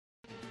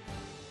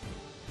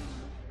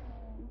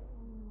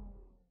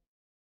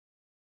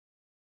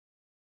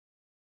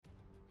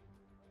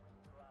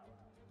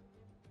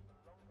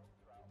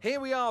Here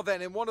we are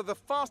then in one of the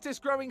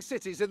fastest growing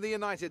cities in the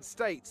United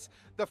States,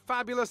 the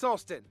fabulous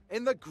Austin,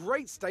 in the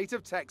great state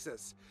of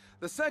Texas.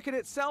 The circuit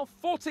itself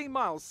 14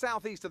 miles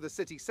southeast of the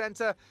city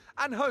centre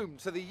and home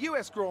to the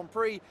US Grand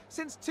Prix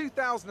since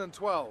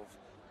 2012.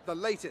 The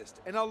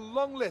latest in a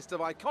long list of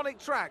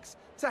iconic tracks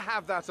to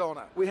have that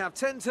honour. We have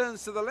 10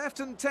 turns to the left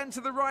and 10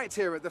 to the right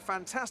here at the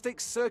fantastic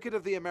Circuit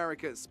of the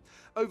Americas.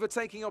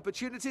 Overtaking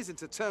opportunities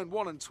into turn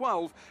 1 and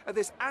 12 at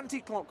this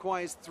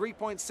anti-clockwise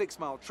 3.6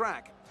 mile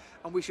track.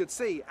 And we should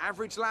see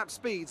average lap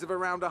speeds of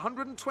around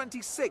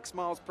 126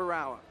 miles per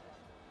hour.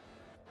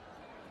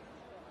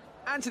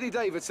 Anthony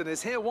Davidson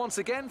is here once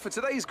again for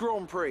today's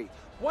Grand Prix.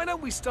 Why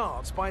don't we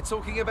start by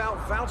talking about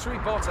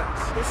Valtteri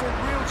Bottas? There's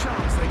a real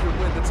chance they could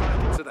win the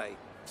title today.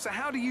 So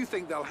how do you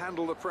think they'll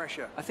handle the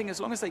pressure? I think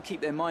as long as they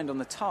keep their mind on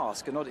the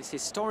task and not its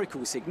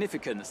historical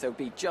significance, they'll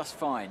be just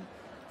fine.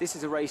 This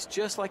is a race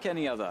just like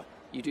any other.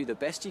 You do the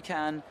best you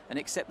can and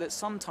accept that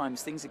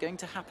sometimes things are going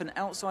to happen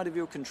outside of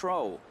your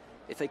control.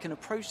 If they can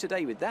approach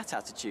today with that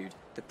attitude,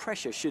 the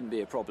pressure shouldn't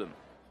be a problem.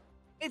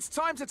 It's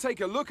time to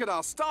take a look at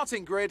our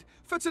starting grid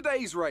for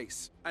today's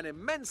race. An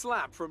immense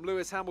lap from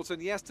Lewis Hamilton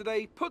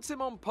yesterday puts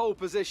him on pole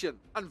position,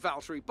 and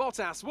Valtteri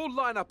Bottas will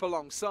line up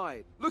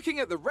alongside. Looking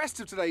at the rest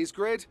of today's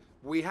grid,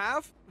 we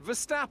have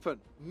Verstappen,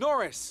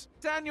 Norris,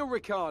 Daniel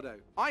Ricciardo,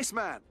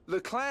 Iceman,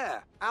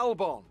 Leclerc,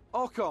 Albon,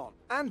 Ocon,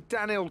 and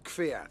Daniel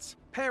Kvyat.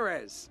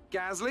 Perez,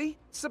 Gasly,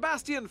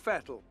 Sebastian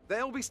Vettel.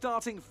 They'll be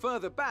starting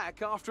further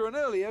back after an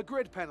earlier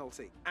grid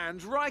penalty.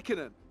 And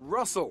Raikkonen,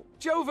 Russell,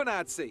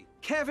 Giovinazzi,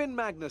 Kevin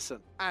Magnussen,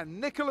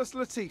 and Nicholas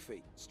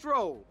Latifi.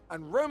 Stroll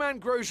and Romain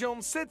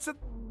Grosjean sits at...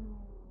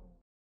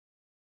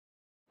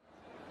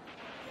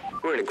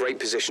 We're in a great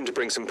position to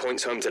bring some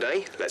points home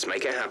today. Let's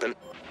make it happen.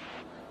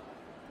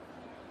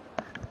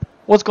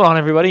 What's going on,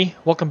 everybody?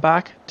 Welcome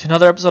back to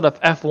another episode of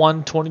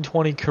F1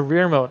 2020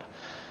 Career Mode.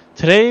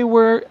 Today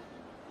we're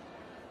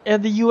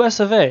at the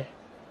US of A.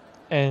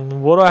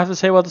 And what do I have to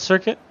say about the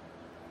circuit?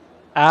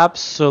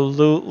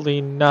 Absolutely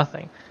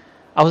nothing.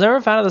 I was never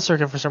a fan of the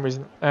circuit for some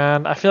reason.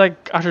 And I feel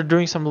like after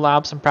doing some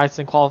laps and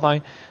practicing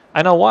qualifying,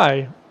 I know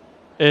why.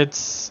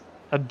 It's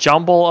a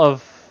jumble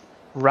of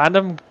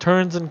random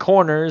turns and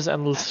corners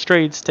and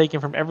straights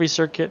taken from every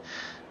circuit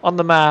on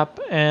the map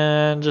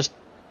and just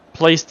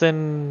placed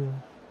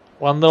in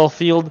one little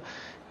field.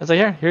 It's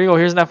like, here you go,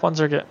 here's an F1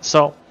 circuit.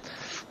 So,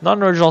 not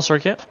an original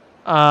circuit.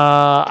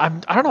 I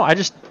don't know.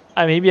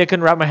 Maybe I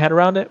couldn't wrap my head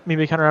around it.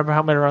 Maybe I couldn't wrap my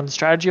head around the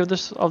strategy of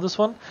this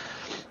one,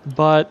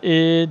 but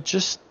it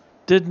just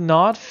did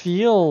not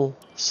feel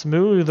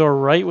smooth or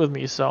right with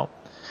me. So,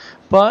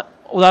 but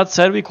with that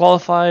said, we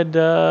qualified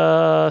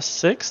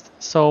 6th,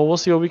 so we'll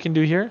see what we can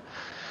do here.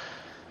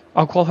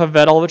 I'll qualify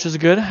Vettel, which is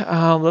good.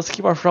 Let's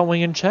keep our front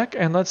wing in check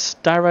and let's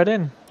dive right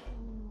in.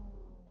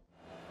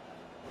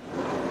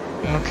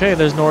 Okay,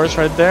 there's Norris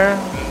right there.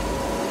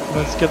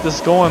 Let's get this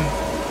going.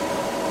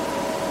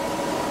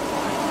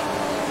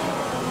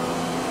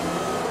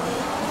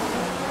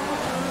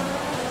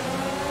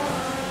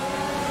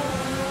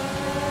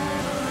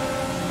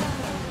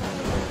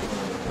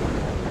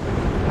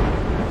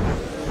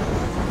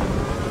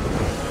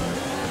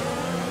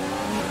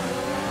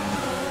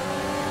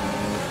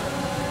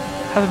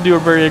 Have to do a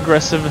very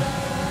aggressive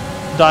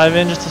dive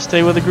in just to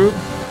stay with the group.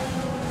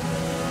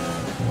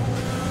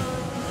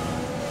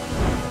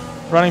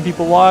 Running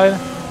people wide.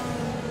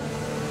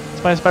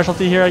 It's my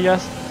specialty here, I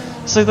guess.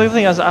 So the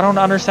thing is, I don't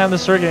understand the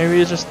circuit.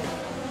 Maybe it's just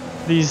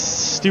these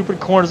stupid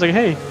corners. Like,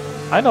 hey,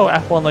 I know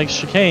F1 likes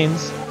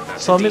chicanes,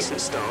 so let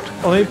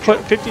me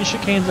put 50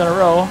 chicanes in a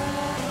row,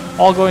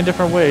 all going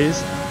different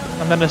ways,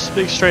 and then a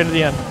big straight at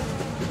the end.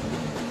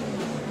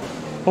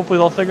 Hopefully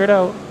they'll figure it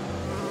out.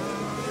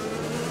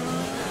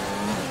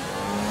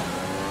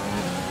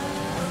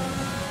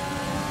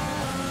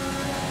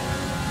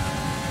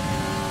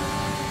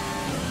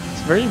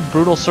 Very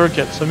brutal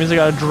circuit, so it means I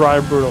gotta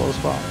drive brutal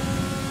as well.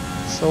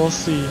 So we'll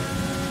see.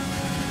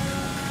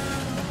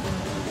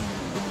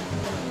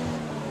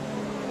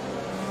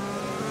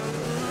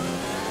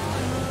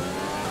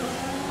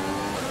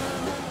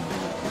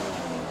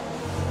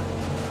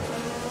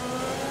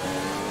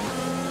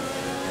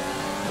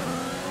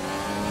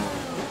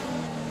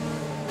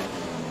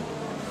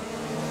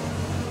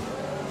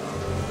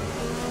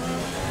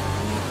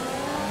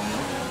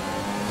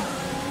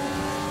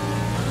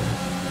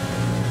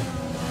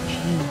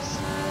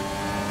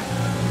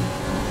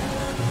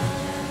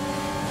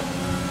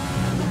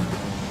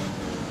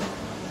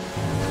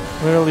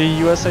 Literally,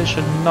 USA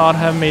should not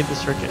have made the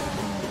circuit.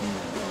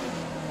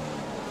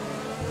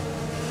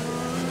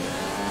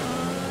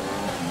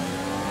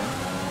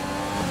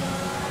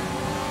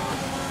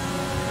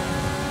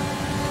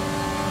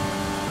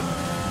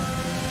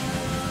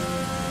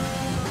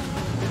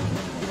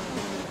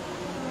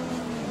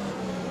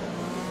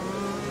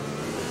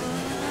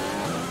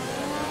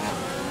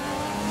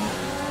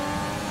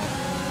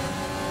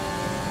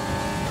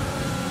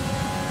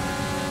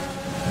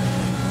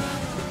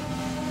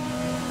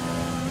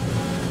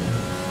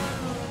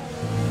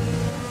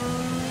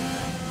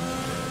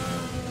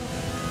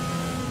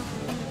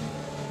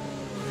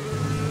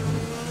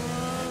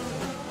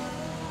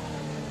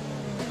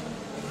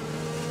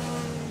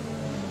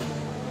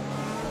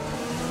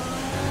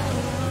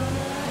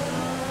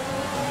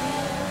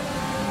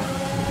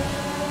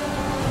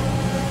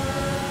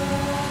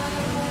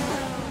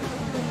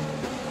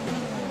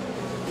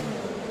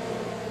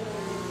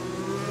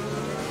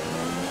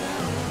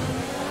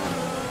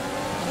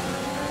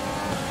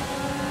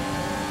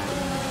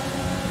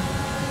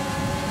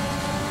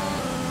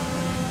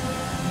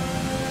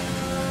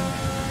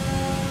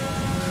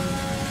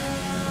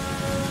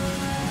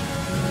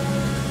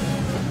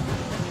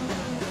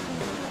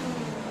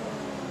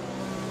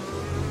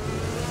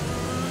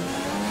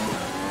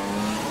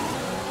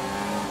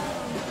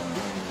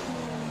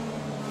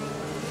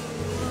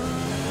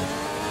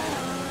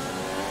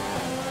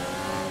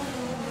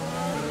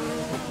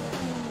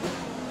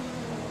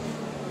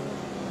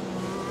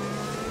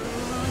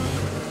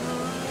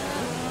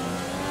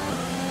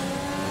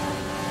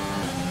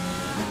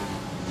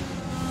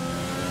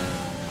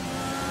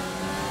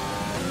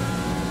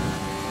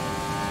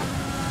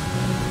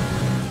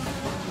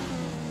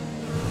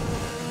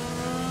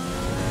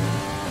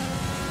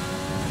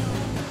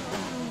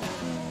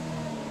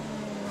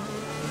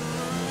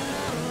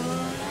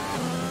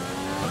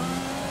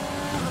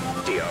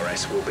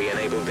 DRS will be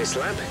enabled this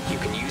lap. You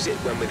can use it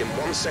when within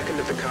 1 second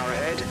of the car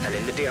ahead and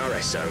in the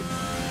DRS zone.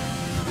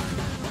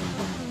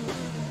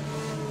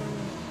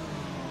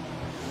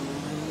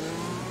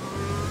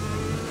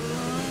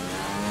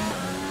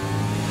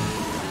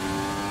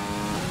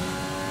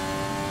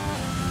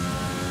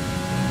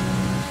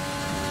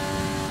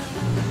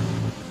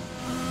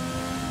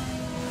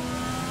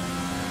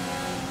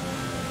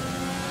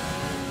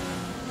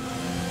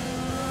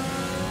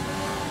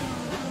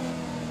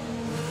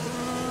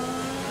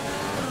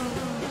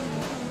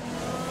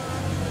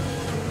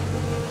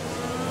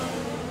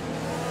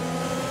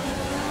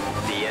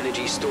 The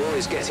energy store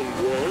is getting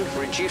worn,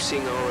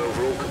 reducing our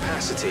overall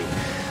capacity.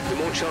 The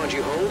more charge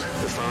you hold,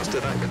 the faster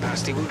that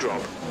capacity will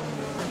drop.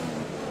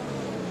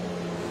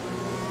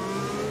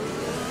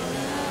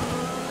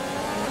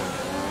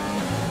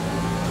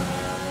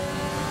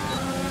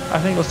 I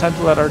think it was time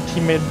to let our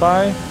teammate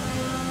by.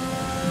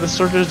 The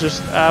circuit is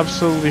just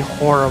absolutely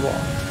horrible.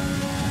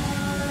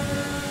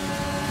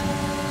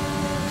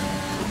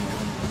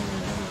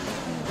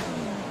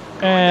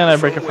 And I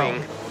break a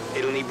phone.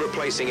 It'll need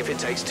replacing if it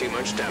takes too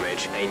much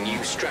damage. A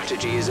new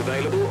strategy is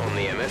available on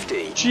the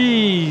MFD.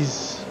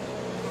 Jeez.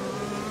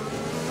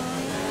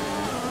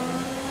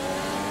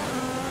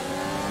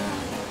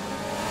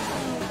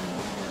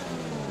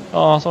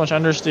 Oh, so much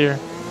understeer.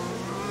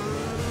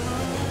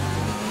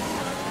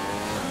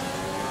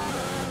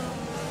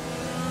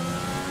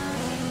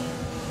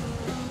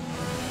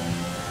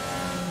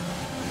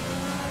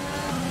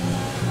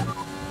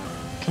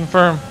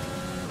 Confirm.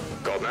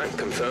 Got that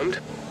confirmed.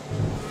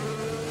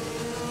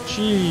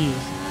 Jeez.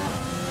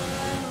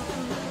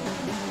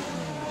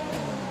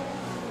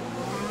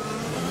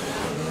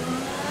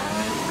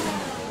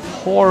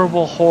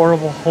 Horrible,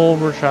 horrible,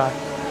 horrible track.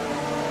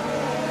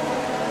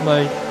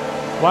 Like,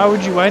 why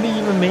do you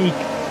even make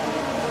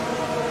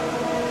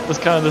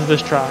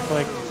this track?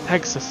 Like,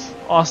 Texas,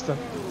 Austin,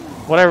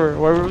 whatever,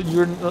 wherever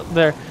you're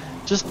there,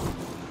 just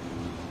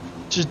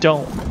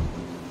don't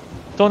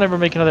ever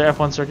make another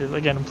F1 circuit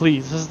again,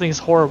 please. This thing is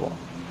horrible.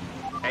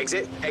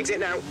 Exit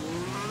now.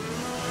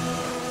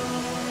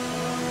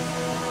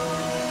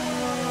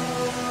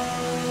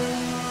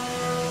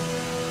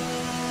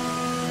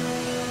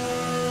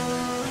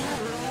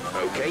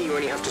 Okay, you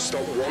only have to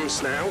stop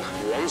once now.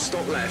 One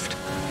stop left.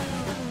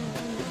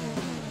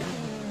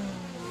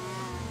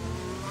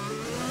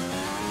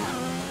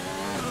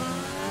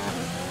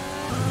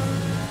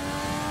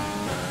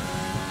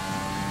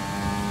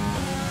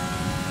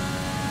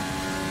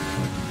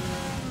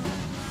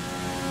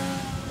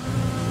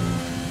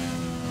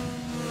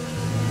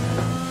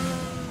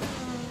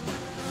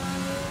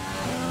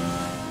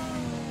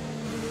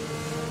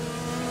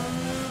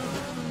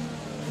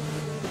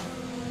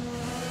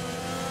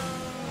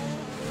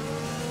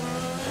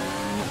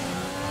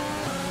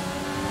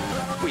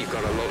 We've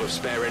got a lot of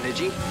spare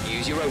energy.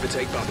 Use your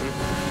overtake button.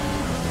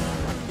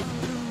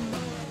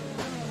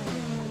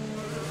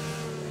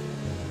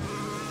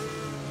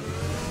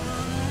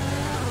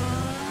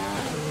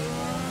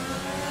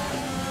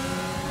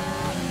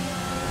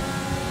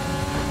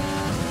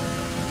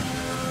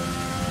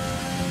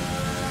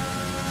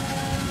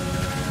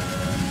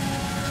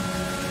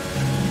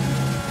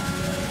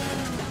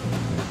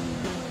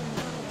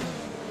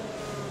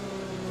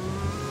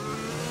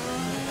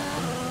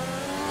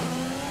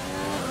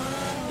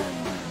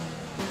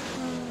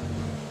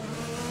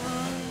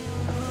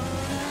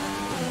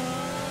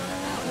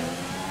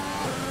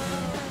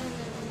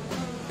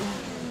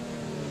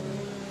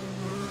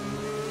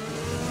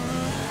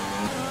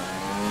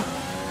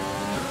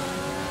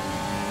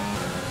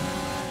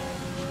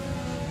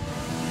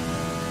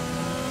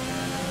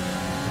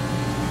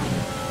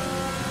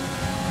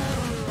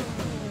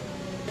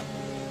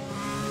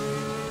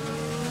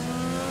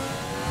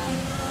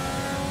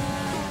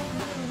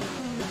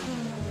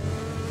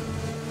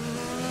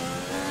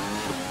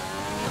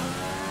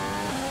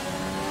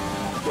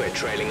 We're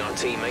trailing our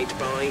teammate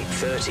by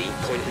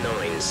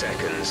 30.9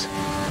 seconds.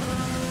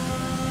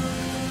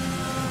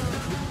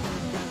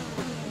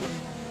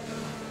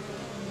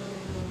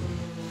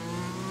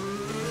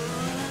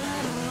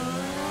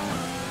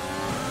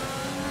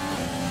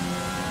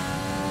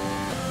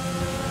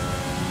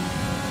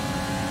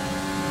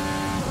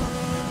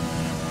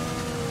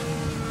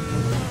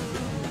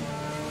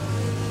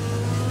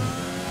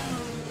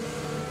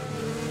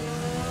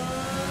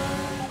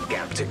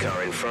 Gap to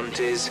car in front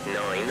is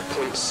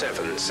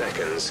 9.7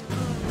 seconds.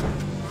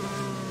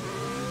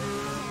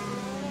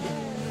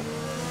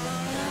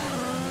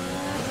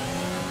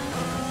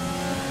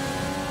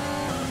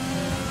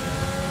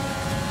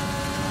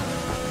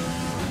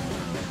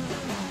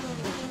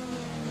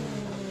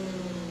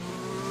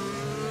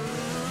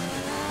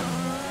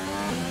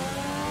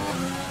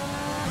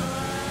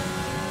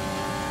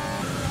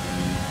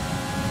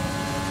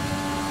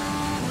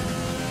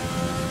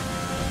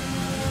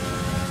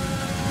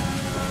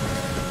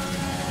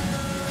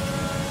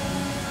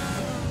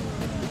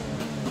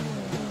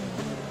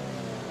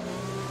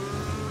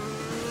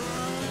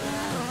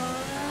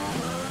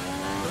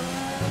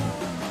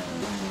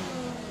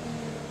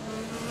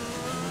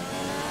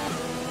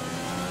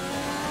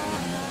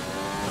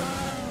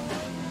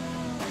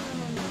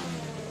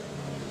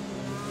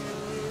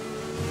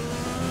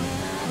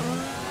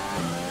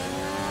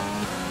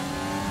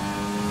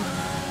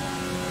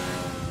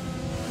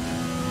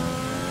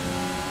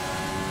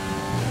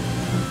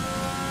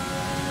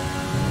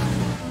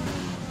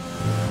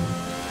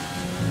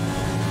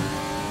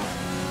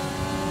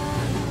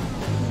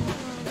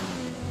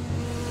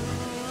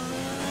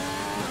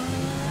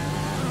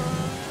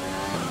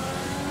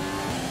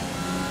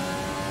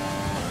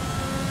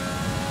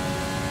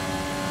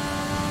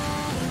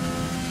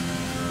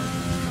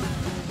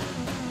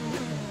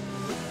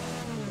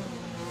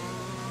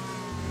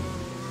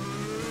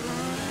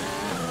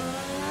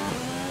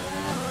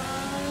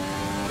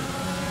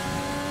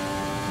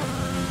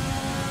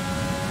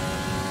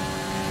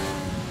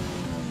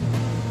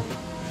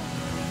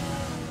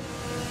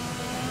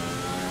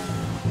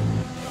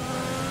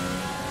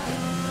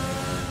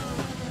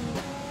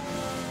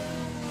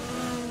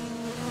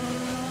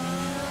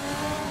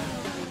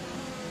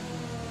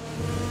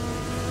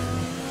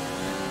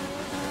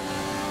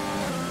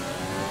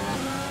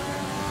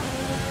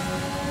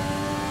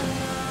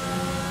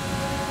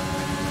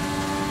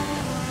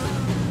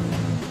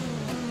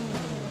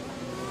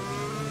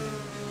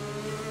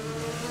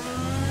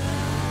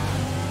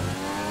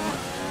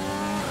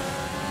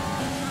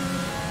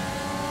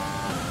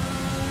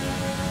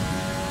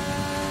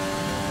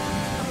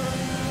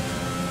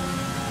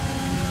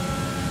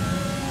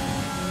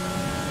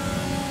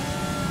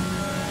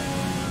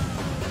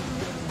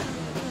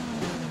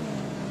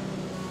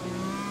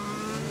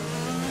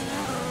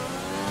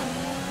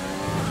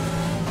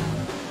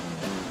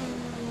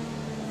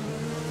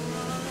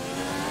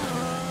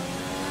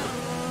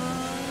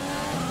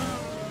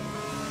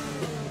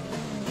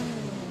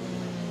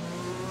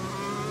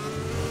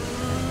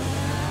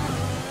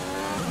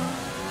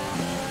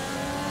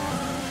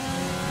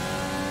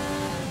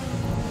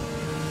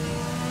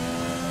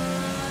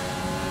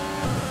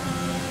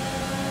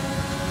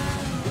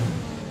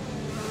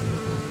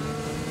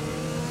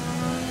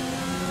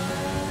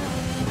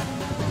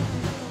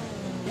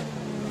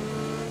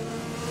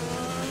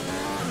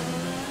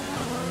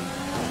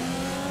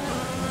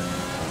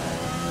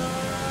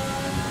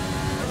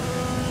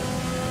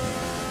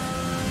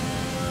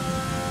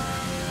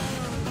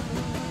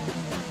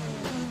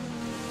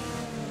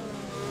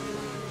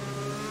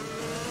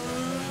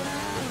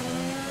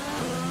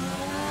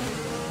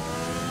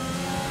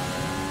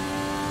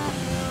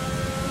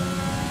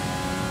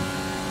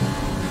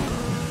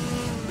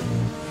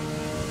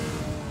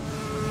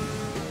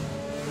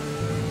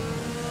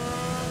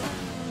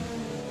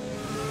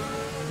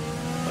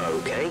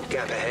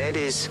 Gap ahead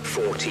is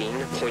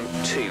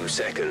 14.2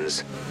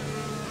 seconds.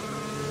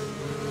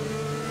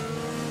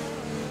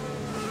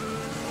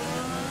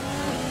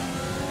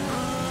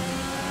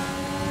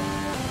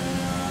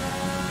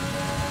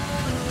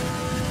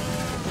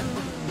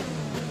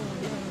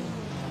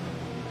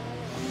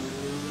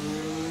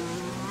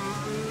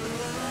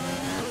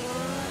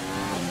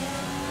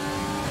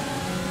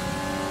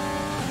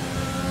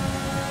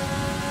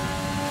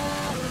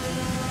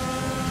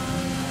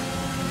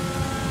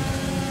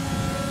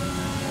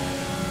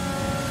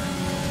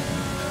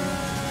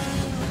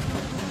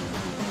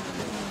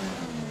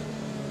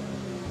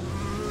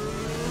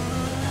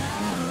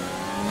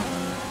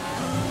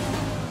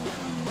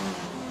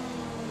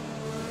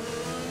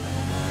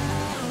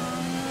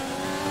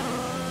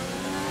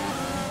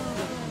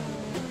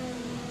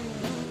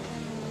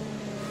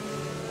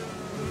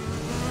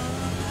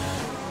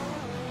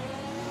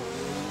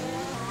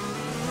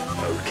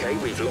 Okay,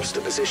 we've lost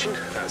a position.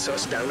 That's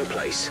us down a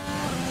place.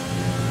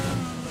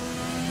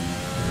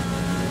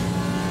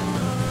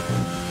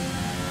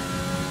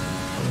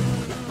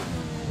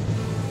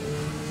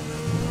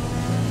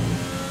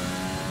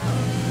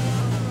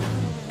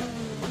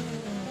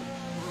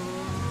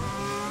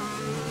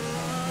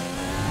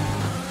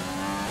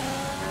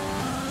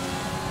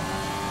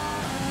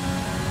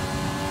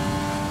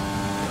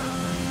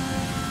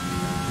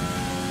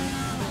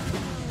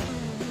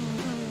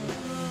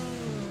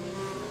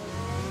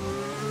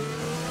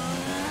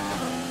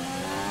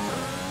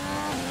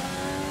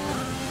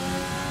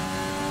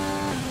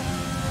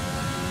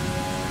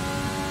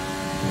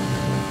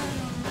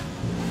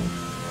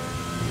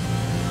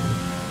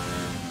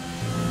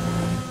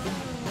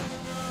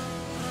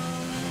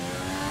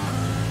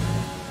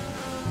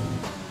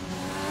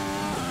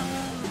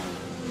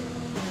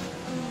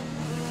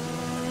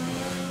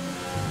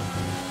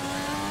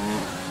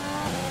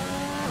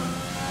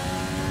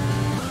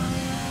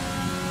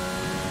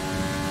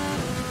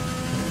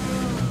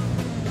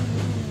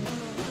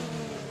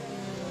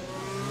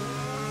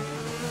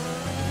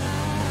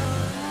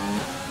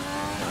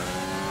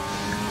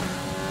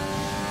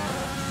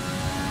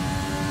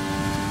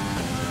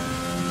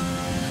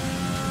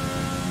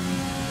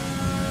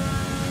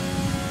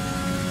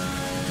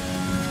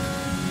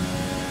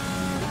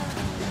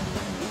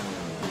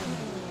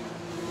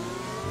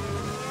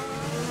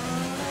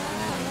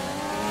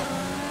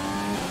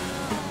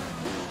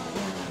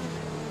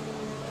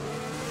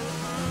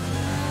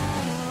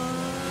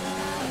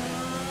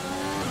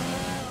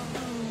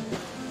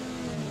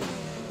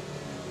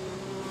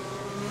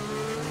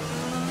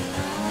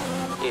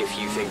 If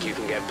you think you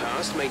can get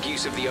past, make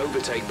use of the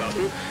overtake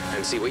button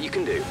and see what you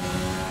can do.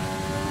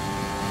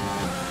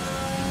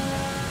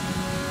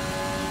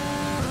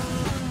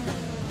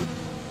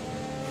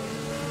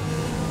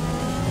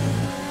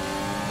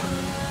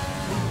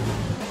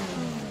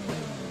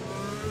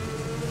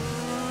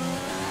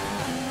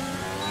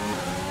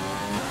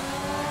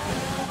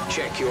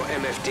 Check your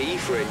MFD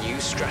for a new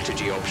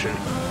strategy option.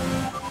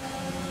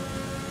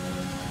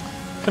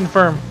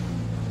 Confirm.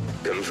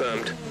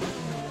 Confirmed.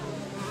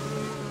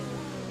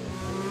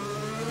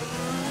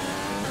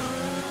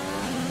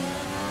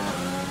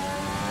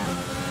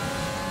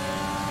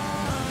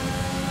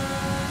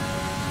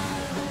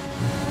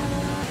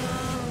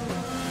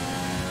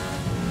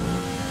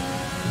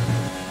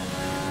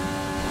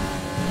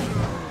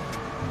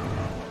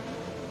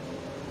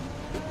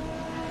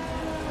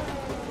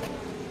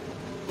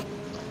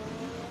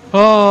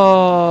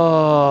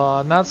 Oh,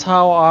 and that's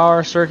how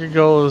our circuit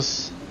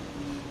goes.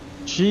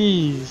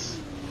 Jeez.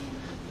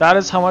 That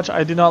is how much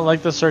I do not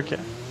like the circuit.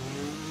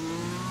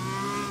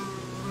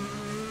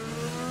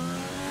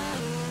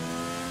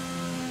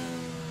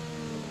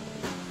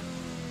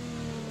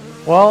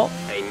 Well,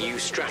 a new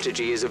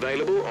strategy is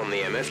available on the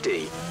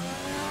MFD.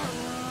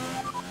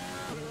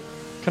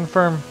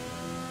 Confirm.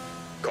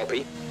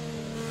 Copy.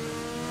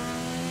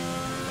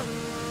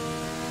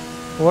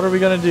 What are we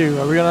gonna do?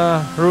 Are we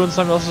gonna ruin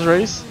somebody else's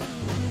race?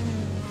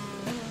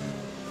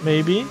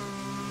 Maybe.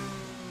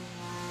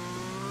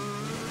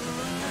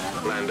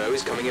 Lando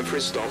is coming in for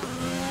his stop.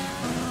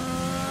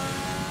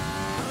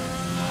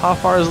 How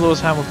far is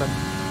Lewis Hamilton?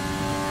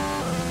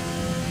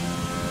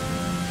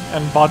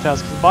 And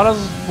Bottas, because Bottas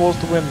is supposed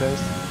to win this.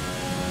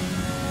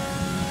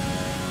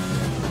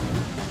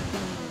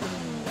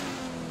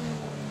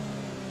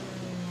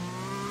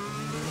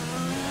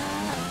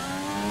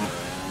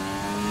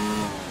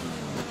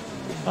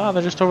 Ah,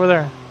 they're just over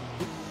there.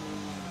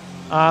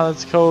 Ah,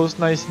 let's coast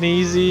nice and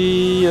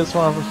easy. Let's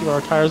want to keep our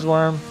tires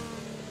warm.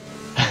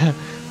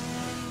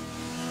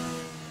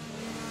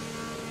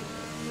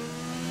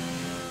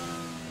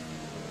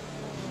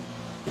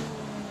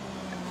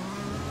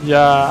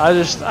 Yeah,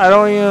 I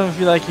don't even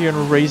feel like you're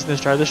racing this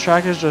track. This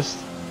track is just,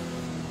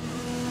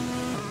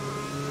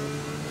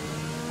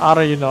 I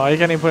don't even know. I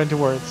can't even put it into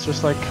words.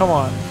 Just like, come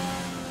on.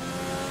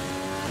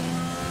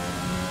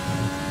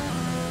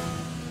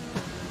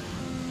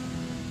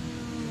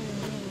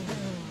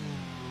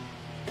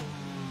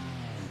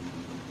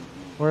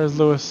 Where is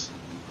Lewis?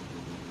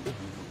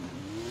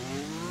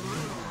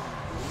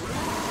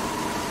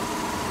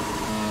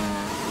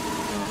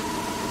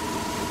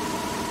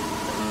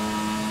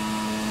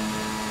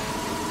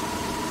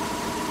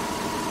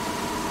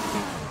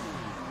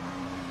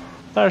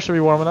 Tires should be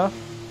warm enough.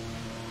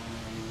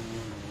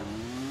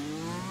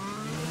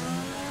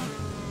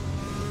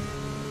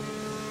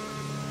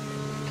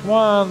 Come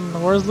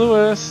on, where's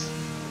Lewis?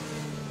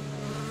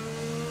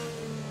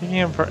 Taking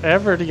him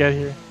forever to get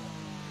here.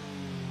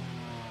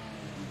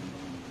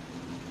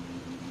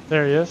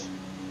 There he is.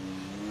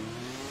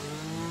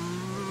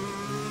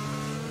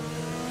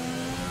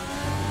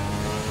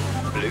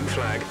 Blue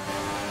flag.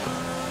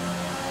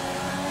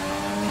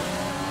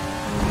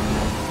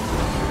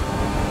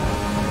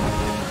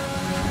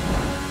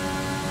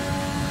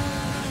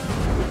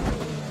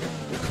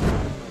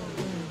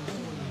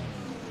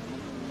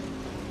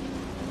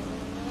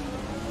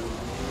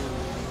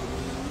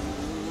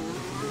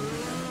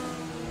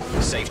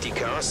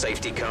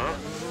 Safety car.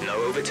 No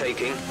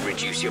overtaking.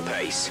 Reduce your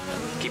pace.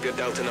 Keep your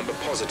delta number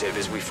positive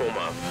as we form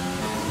up.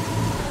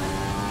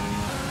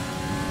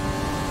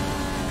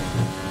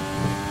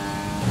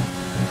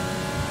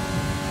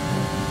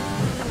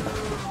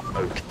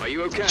 Okay. Are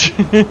you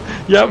okay?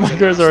 Yeah, my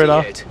car's already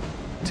off. Hit.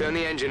 Turn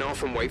the engine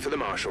off and wait for the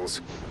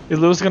marshals. Is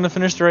Lewis gonna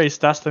finish the race?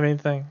 That's the main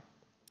thing.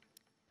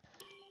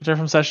 Return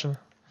from session.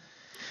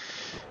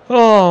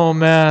 Oh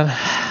man,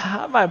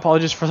 my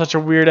apologies for such a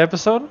weird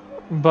episode,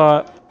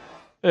 but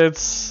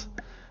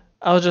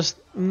I was just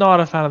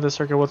not a fan of this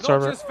circuit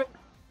whatsoever.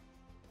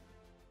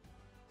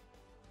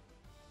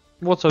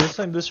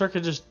 This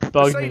circuit just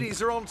bugged me.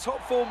 Mercedes are on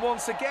top form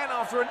once again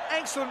after an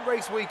excellent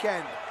race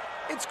weekend.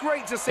 It's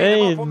great to see Hey,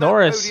 them up on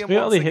Norris. that We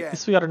podium got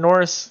once again. we got a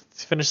Norris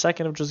finish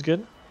second, which was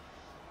good.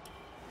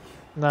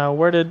 Now,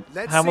 where did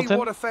Let's Hamilton? see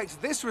what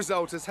effect this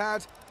result has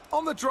had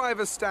on the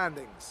driver's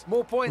standings.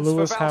 More points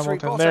Lewis for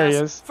Valtteri Hamilton. There he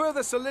Bottas, is.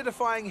 further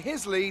solidifying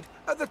his lead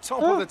at the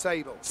top of the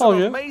table. all Some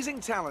good. amazing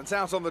talent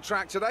out on the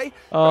track today.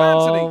 But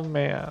Oh Anthony,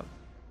 man,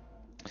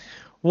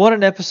 what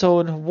an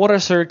episode! What a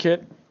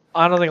circuit!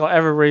 I don't think I'll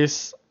ever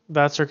race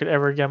that circuit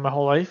ever again my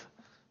whole life.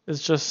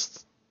 It's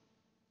just,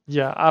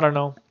 yeah, I don't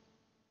know.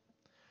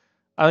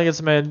 I think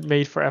it's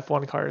made for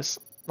F1 cars.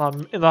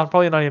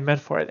 Probably not even meant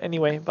for it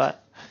anyway.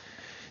 But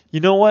you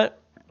know what?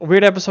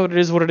 Weird episode. It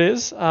is what it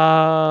is.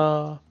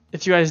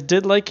 If you guys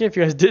did like it, if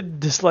you guys did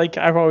dislike,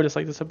 I probably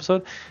dislike this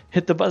episode.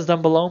 Hit the buttons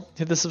down below.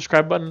 Hit the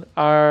subscribe button.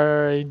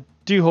 I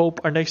do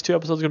hope our next two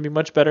episodes are gonna be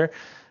much better.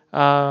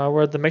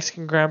 We're at the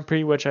Mexican Grand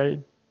Prix, which I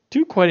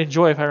do quite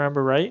enjoy if I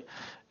remember right,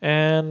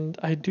 and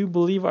I do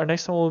believe our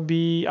next one will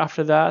be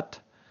after that.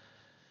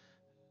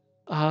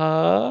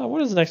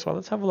 What is the next one?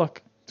 Let's have a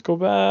look. Let's go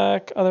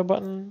back. Other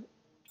button.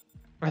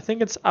 I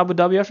think it's Abu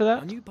Dhabi after that.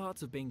 Our new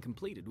parts have been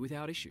completed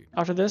without issue.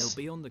 After this,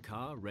 They'll be on the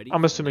car ready I'm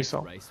for assuming the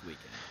so. race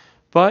weekend.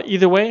 But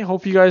either way,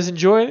 hope you guys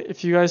enjoyed.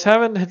 If you guys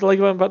haven't, hit the like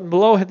button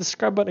below, hit the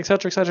subscribe button,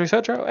 etc., etc.,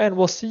 etc., and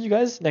we'll see you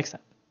guys next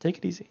time. Take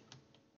it easy.